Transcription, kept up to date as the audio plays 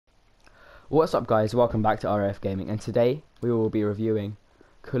What's up guys, welcome back to RF Gaming, and today we will be reviewing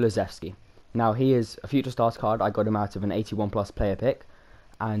Kulusevski. Now he is a Future Stars card. I got him out of an 81 plus player pick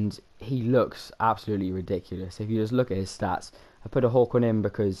and he looks absolutely ridiculous. If you just look at his stats, I put a hawk on him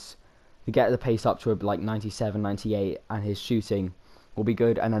because to get the pace up to like 97, 98 and his shooting will be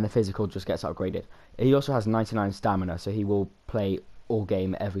good, and then the physical just gets upgraded. He also has 99 stamina, so he will play all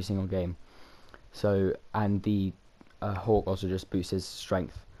game, every single game. So, and the hawk also just boosts his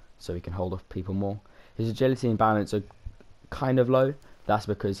strength, so he can hold off people more. His agility and balance are kind of low. That's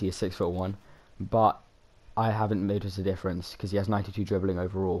because he is 6'1", but I haven't noticed a difference because he has 92 dribbling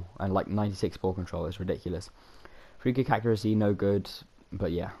overall and like 96 ball control. Is ridiculous. Free kick accuracy no good,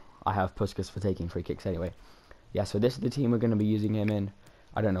 but yeah, I have Puskas for taking free kicks anyway. Yeah, so this is the team we're going to be using him in.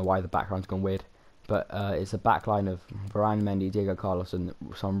 I don't know why the background's gone weird, but it's a back line of Varane, Mendy, Diego Carlos and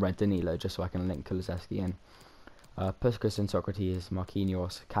some red Danilo, just so I can link Kulusevski in. Puskas and Socrates,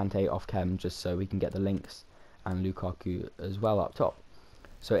 Marquinhos, Kante off chem, just so we can get the links, and Lukaku as well up top.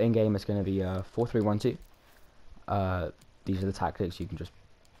 So in game it's going to be 4-3-1-2. These are the tactics. You can just,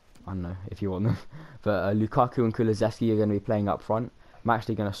 I don't know if you want them, but Lukaku and Kulusevski are going to be playing up front. I'm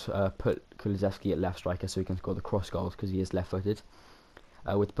actually going to put Kulusevski at left striker so he can score the cross goals because he is left-footed.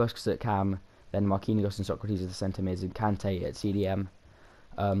 With Puskas at cam, then Marquinhos and Socrates at the centre mids, and Kante at CDM.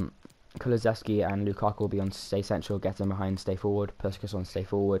 Kulusevski and Lukaku will be on stay central, get him behind, stay forward. Puskas on stay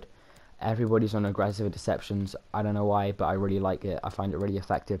forward. Everybody's on aggressive deceptions. I don't know why, but I really like it. I find it really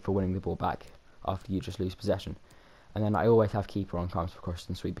effective for winning the ball back after you just lose possession. And then I always have keeper on comes for cross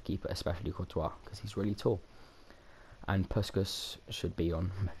and sweep the keeper, especially Courtois, because he's really tall. And Puskas should be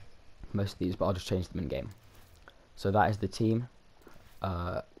on most of these, but I'll just change them in game. So that is the team.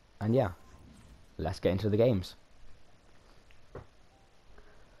 And yeah, let's get into the games.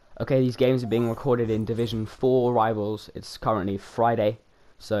 Okay, these games are being recorded in Division 4 rivals. It's currently Friday,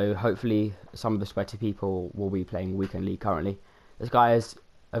 so hopefully some of the sweaty people will be playing Weekend League currently. This guy is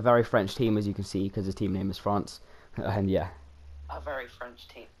a very French team, as you can see, because his team name is France. And yeah. A very French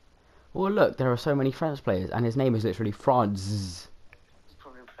team. Well, look, there are so many French players, and his name is literally France. He's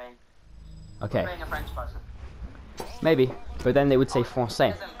probably playing. Okay. Playing a French person. Maybe, but then they would say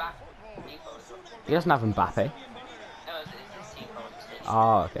Francais. He doesn't have Mbappe. No, it's Tifo.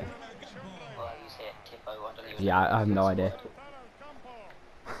 Ah, okay. Well, you say it Tifo. I don't even Yeah, I have no idea.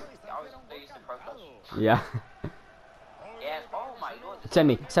 I used to Pro Clutch. Yeah. Yeah. Oh my lord. Send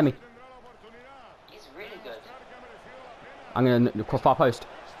me. He's really good. I'm gonna cross far post.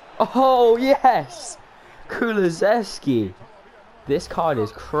 Oh yes, Kulusevski. This card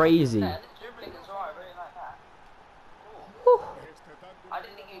is crazy. Yeah, the dribbling as well. I really like that. Ooh. I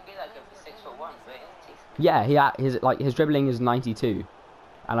didn't think he'd be that good for 6'1", but he's his dribbling is 92,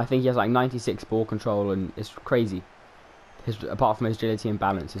 and I think he has like 96 ball control, and it's crazy. Apart from his agility and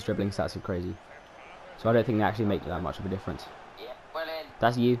balance, his dribbling stats are crazy. So I don't think they actually make that much of a difference. Yeah. Well,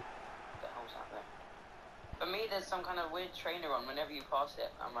 That's you. the hell's that there? For me, there's some kind of weird trainer on. Whenever you pass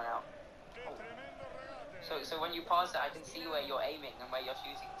it, I run out. Oh. So when you pass it, I can see where you're aiming and where you're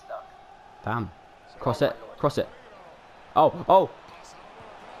shooting and stuff. Damn. Cross it. Oh.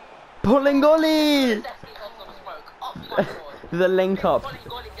 Bolingoli! The link up.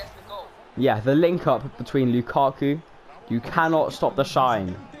 Yeah, the link up between Lukaku. You cannot stop the shine.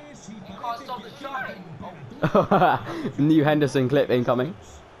 You can't stop the shine. Oh. New Henderson clip incoming.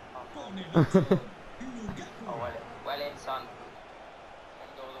 Oh, well in, son. And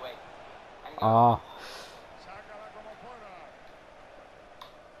go all the way. And go. Ah.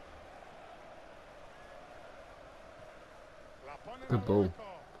 Good ball.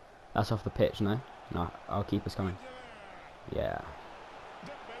 That's off the pitch, no? No, our keeper's coming. Yeah.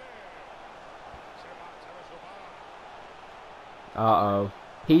 Uh-oh.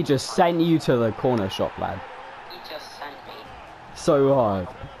 He just sent you to the corner shop, lad. He just sent me. So hard.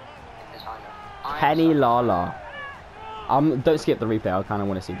 Penny Lala. Don't skip the replay, I kinda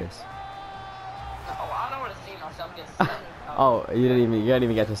wanna see this. No, I don't want to see myself get sent. Oh, you don't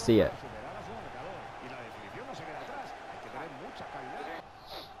even get to see it.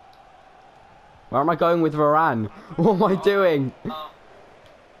 Where am I going with Varane? What am I doing?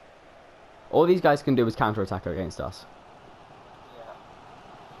 All these guys can do is counter-attack against us. Yeah.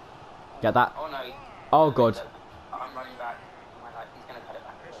 Get that? Oh no. Oh god. I'm running back. He's gonna cut it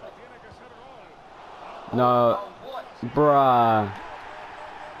back. No. Oh, what? Bruh.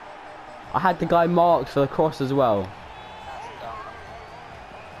 I had the guy marked for the cross as well. That's dumb.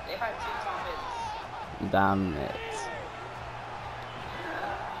 They've had 2 times. Damn it.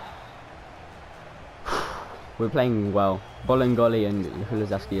 We're playing well. Bolingoli and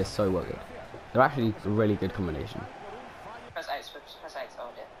Kulusevski are so well good. They're actually a really good combination. Press X, oh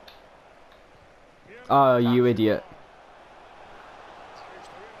dear. Oh, you idiot.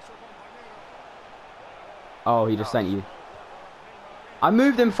 Oh, he just sent you. I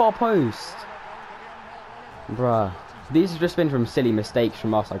moved him far post. Bruh. These have just been from silly mistakes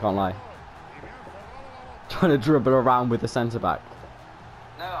from us, I can't lie. Trying to dribble around with the centre back.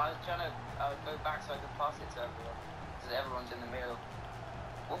 No, I was trying to go back so I could pass it to everyone. Because everyone's in the middle.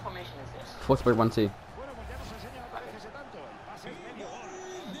 What formation is this? 4-1-2.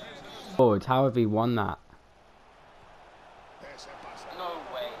 Lord, how have he won that? No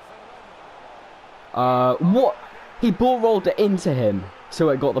way. What? He ball rolled it into him, so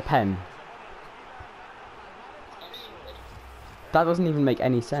it got the pen. That doesn't even make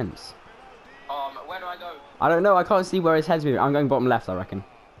any sense. Where do I go? I don't know, I can't see where his head's moving. I'm going bottom left, I reckon.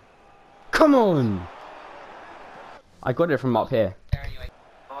 Come on! I got it from up here. There anyway.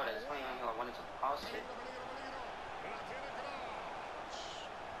 Oh, there's funny I wanted to pass it.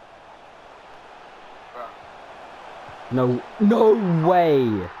 Bro. No way!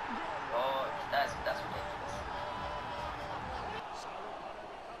 Oh, that's ridiculous.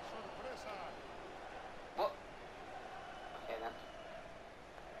 What? Okay then.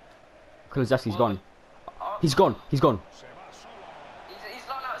 Kulusevski's gone. Oh, He's gone. he's not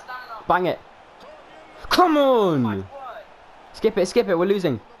standing up. Bang it. Come on! What? Skip it, we're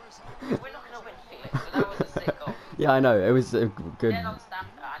losing. We're not gonna win, Felix. So that was a sick goal. Yeah, I know, it was a good... They're not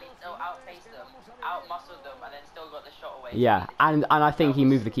stamped, and he still outpaced them, outmuscled them, and then still got the shot away. Yeah, and I think he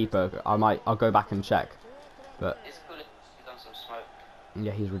moved the keeper. I'll go back and check. But It's cool if he's done some smoke.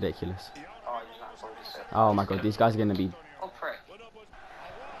 yeah, he's ridiculous. Oh, he's not so Oh my god, these guys are gonna be... Oh, prick.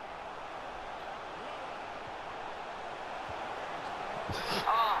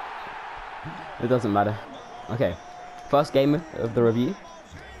 Ah! It doesn't matter. Okay, first game of the review.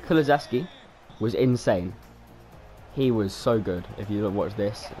 Kulusevski was insane. He was so good. If you watch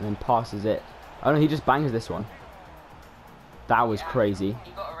this and then passes it, oh no, he just bangs this one. That was crazy.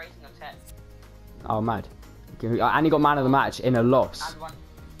 He got a rating of 10. Oh, mad. And he got man of the match in a loss. And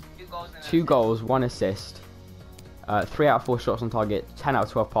 2 goals and 2 goals, 1 assist, 3 out of 4 shots on target, 10 out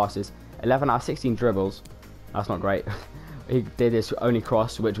of 12 passes, 11 out of 16 dribbles. That's not great. He did his only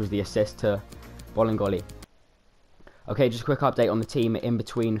cross, which was the assist to Bolingoli. Okay, just a quick update on the team in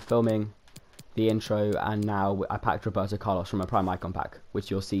between filming the intro and now I packed Roberto Carlos from a Prime Icon pack,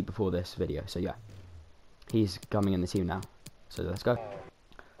 which you'll see before this video. So yeah, he's coming in the team now. So let's go.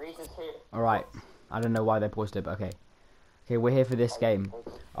 Alright, I don't know why they paused it, but okay. Okay, we're here for this game.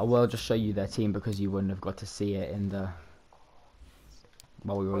 I will just show you their team because you wouldn't have got to see it in the...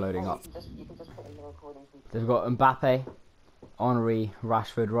 while we were loading up. They've got Mbappe, Henry,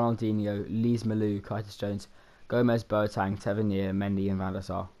 Rashford, Ronaldinho, Lise Malou, Curtis Jones, Gomez, Boateng, Tavernier, Mendy and Van der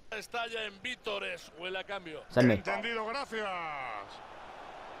Sar. Send me.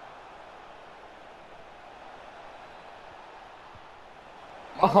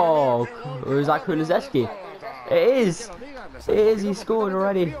 Oh, was that Kulusevski? It is. It is. He scored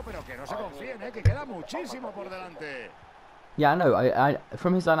already. Yeah, I know. I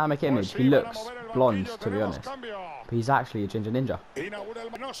from his dynamic image, he looks blonde, to be honest. But he's actually a ginger ninja.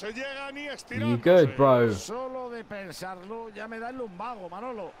 You good, bro?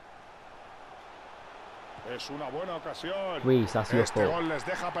 Reese, that's your fault. What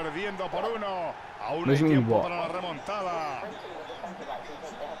do you mean, what?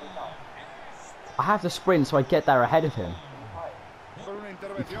 I have to sprint so I get there ahead of him.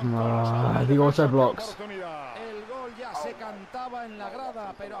 The auto blocks.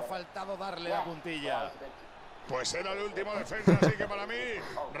 Pues era el último defensa, así que para mí,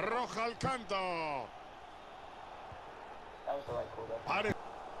 roja al canto.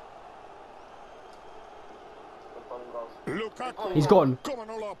 He's gone.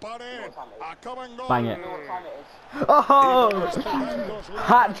 Bang it. Oh!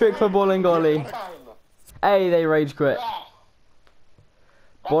 Hat trick for Bolingoli. Hey, they rage quit.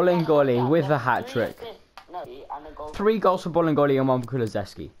 Bolingoli with the hat trick. 3 goals for Bolingoli and 1 for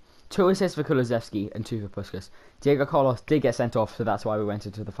Kulusevski. 2 assists for Kulusevski and 2 for Puskas. Diego Carlos did get sent off, so that's why we went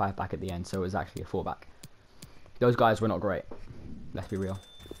into the 5-back at the end, so it was actually a 4-back. Those guys were not great. Let's be real.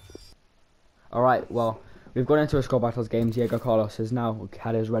 Alright, well, we've gone into a squad battles game. Diego Carlos has now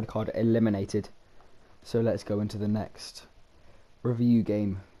had his red card eliminated. So let's go into the next review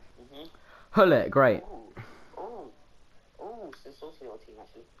game. Hullet, great.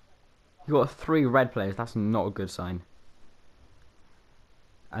 You got 3 red players. That's not a good sign.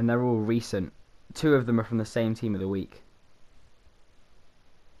 And they're all recent. 2 of them are from the same team of the week.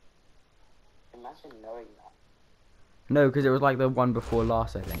 Imagine knowing that. No, because it was like the one before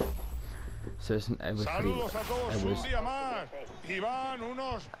last, I think. So it was pretty... Aquí van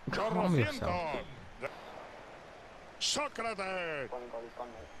unos Calm yourself. chorrocientos. Sócrates. He's gone,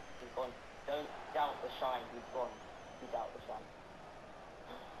 mate. He's gone. Don't doubt the shine. He's gone. You doubt the shine.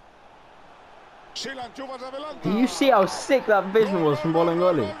 Si la enchufas de adelante. Do you see how sick that vision was from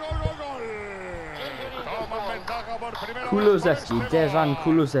Bolingoli? Toman ventaja por primera vez Kulusevski, por este Dejan gol.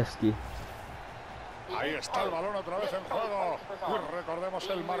 Kulusevski. Ahí está el balón otra vez en juego. Recordemos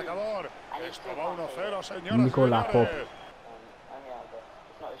el marcador. Esto va 1-0, señoras y Nicola Pop. señores.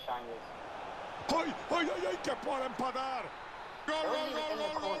 It's not as shiny as... ¡Ay, ay, ay, ay! ¡Que puede empatar! ¡Gol, gol, gol,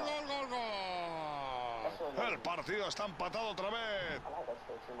 gol, gol, gol, gol, gol! El partido está empatado otra vez. I like that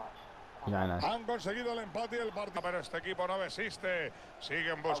still too much. Yeah, I know. Han conseguido el empate y el partido, pero este equipo no desiste.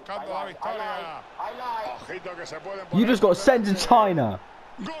 Siguen buscando la victoria. I lie. Ojito que se pueden You just got sent to China.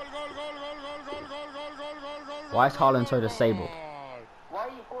 Gol, gol, gol, gol, gol, gol, gol, gol, gol, gol, gol. Why is Haaland so disabled? Why are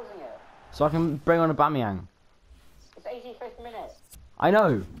you pausing it? So I can bring on a Aubameyang. It's 85th minute. I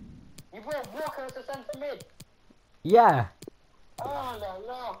know. You brought Walker as a centre mid. Yeah. Oh,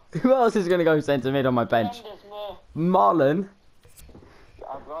 no. Who else is going to go centre mid on my bench? Mendes, no. Marlon?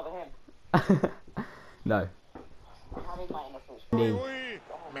 I'd rather him. No. Having my innocence. Uy, uy,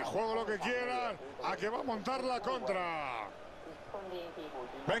 me juego lo que quieran. A que va a montar la contra. He's bullying people,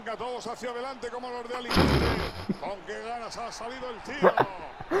 dude. Venga todos hacia adelante como los de Alicante. Con qué ganas ha salido el tío.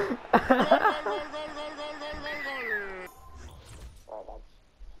 Gol, gol, gol, gol, gol, gol, gol, gol, gol. Right, lads.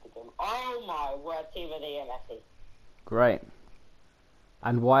 The game. Oh my word, team of the year, Messi. Great.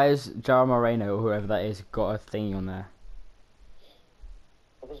 And why has João Moreno, or whoever that is, got a thingy on there?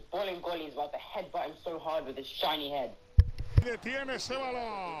 Because Bolingoli is about to headbutt him so hard with his shiny head. Detiene ese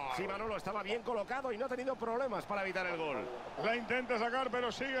balón. Sí, Manolo estaba bien colocado y no ha tenido problemas para evitar el gol. La intenta sacar,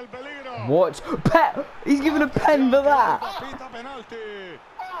 pero sigue el peligro. What? Pet! He's given a pen for that! Pita penalti.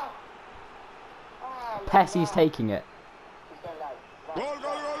 Pessie's taking it. He's going like... Gol, gol,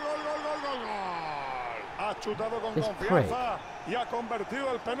 gol, gol, gol, gol, gol, gol. Ha chutado con This confianza y ha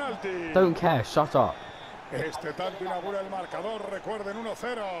convertido el penalti. Don't care, shut up. Este tanto inaugura el marcador, recuerden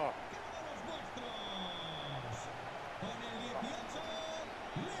 1-0.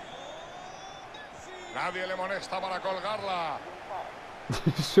 Nadie le molesta para colgarla.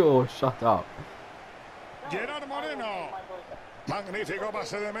 Sure, shut up. Gerard Moreno. Magnífico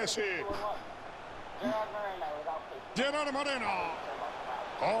pase de Messi. Gerard Moreno without peace. Gerard Moreno.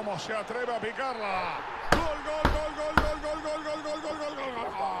 ¿Cómo se atreve a picarla? Gol, gol, gol, gol, gol, gol, gol, gol, gol, gol, gol, gol, gol,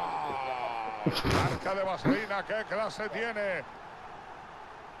 gol. Marca de vaselina, qué clase tiene.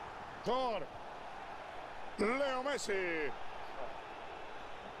 Por Leo Messi.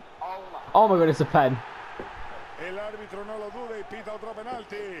 Oh my god, it's a pen. El árbitro no lo duda y pita otro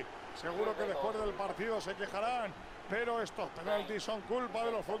penalti. Seguro que después del partido se quejarán, pero estos penaltis son culpa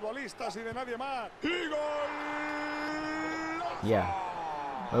de los futbolistas y de nadie más. ¡Y gol! Yeah.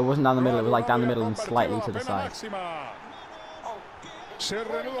 Well, it wasn't down the middle, it was like down the middle and slightly to the side. Se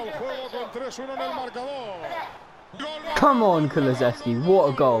reanuda el juego con 3-1 en el marcador. ¡Gol! Come on, Kulusevski, what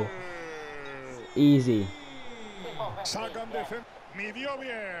a goal. Easy. Sacan defensa. Midió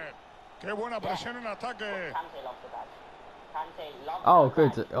bien. Qué buena presión en ataque. Kante loves the badge. Kante loves Oh, the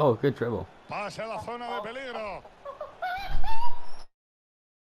good. badge. Oh, good dribble. Pase a la zona de peligro.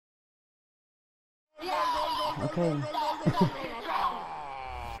 Okay.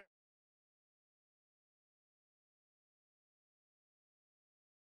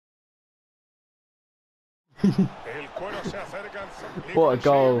 El cuero se acerca. What a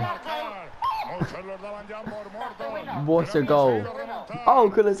goal. Muchos los daban ya por muertos. What a goal.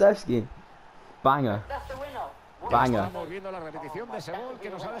 Oh, Kulusevski. Banger. That's the winner. Banger. Estamos viendo la repetición de ese gol que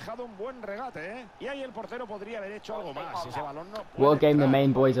nos ha dejado un buen regate, ¿eh? Y ahí el portero podría haber hecho algo más. Ese balón no puede What a game the entrar.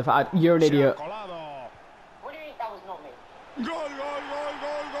 main boys have had. You're an idiot. Colado. What do you mean that was not me? Gol, gol, gol,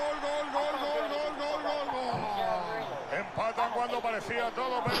 gol, gol, gol, gol, gol, gol, gol, gol, gol. Empatan cuando parecía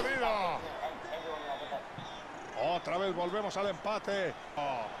todo perdido. Everyone loves it. Otra vez volvemos al empate.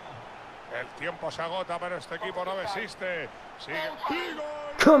 El tiempo se agota, pero este equipo no desiste. Sigue. ¡Y gol!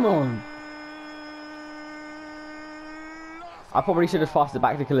 Come on. I probably should have passed it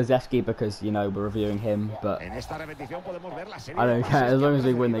back to Kulusevski because, you know, we're reviewing him, but En esta repetición podemos ver la serie I de don't care pases as que long han as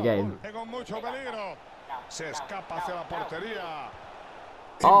we win the recibido game. Con mucho peligro. Se escapa hacia la portería.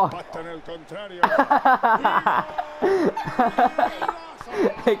 Oh. Impacta en el contrario.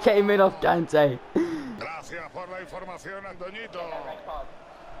 It came in off Kante. Gracias por la información, Antoñito. Red card.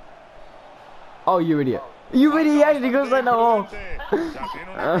 Oh, you idiot. You idiot, he got sent off. Ya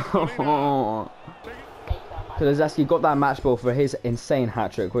tiene una cartulina. Oh. Kulusevski got that match ball for his insane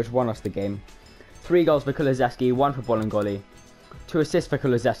hat-trick, which won us the game. 3 goals for Kulusevski, 1 for Bolingoli. 2 assists for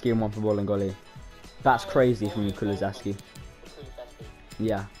Kulusevski and 1 for Bolingoli. That's crazy from Kulusevski.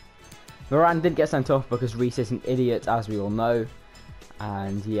 Yeah. Varane did get sent off because Reece is an idiot, as we all know.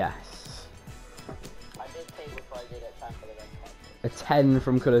 And yes. I did say before I did it, time for the red card. A 10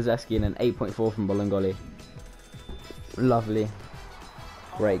 from Kulusevski and an 8.4 from Bolingoli. Lovely.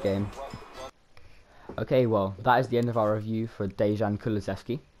 Great game. Okay, well, that is the end of our review for Dejan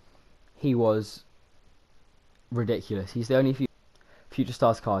Kulusevski. He was ridiculous. He's the only Future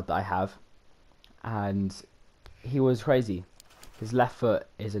Stars card that I have. And he was crazy. His left foot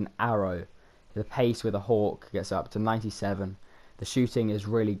is an arrow. The pace with a hawk gets up to 97. The shooting is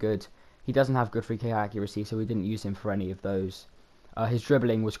really good. He doesn't have good free kick accuracy, so we didn't use him for any of those. His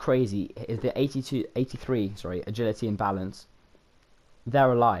dribbling was crazy. The 83 agility and balance,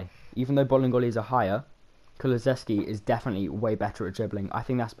 they're a lie. Even though Bolingoli's are higher, Kulusevski is definitely way better at dribbling. I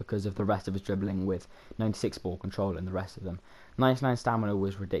think that's because of the rest of his dribbling with 96 ball control and the rest of them. 99 stamina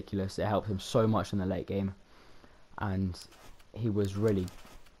was ridiculous. It helped him so much in the late game. And he was really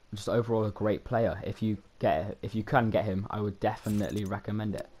just overall a great player. If you can get him, I would definitely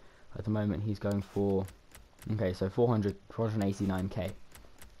recommend it. At the moment he's going for 489k.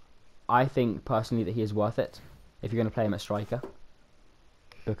 I think personally that he is worth it if you're going to play him at striker,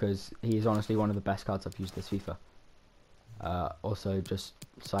 because he is honestly one of the best cards I've used this FIFA. Also, just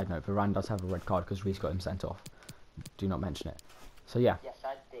side note, Varane does have a red card because Reece got him sent off. Do not mention it. So yeah. Yes,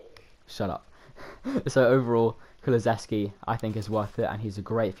 I did. Shut up. So overall, Kulusevski I think is worth it, and he's a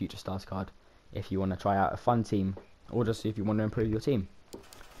great Future Stars card if you want to try out a fun team, or just if you want to improve your team.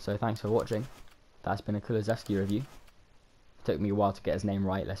 So thanks for watching. That's been a Kulusevski review. It took me a while to get his name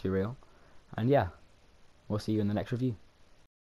right, let's be real. And yeah, we'll see you in the next review.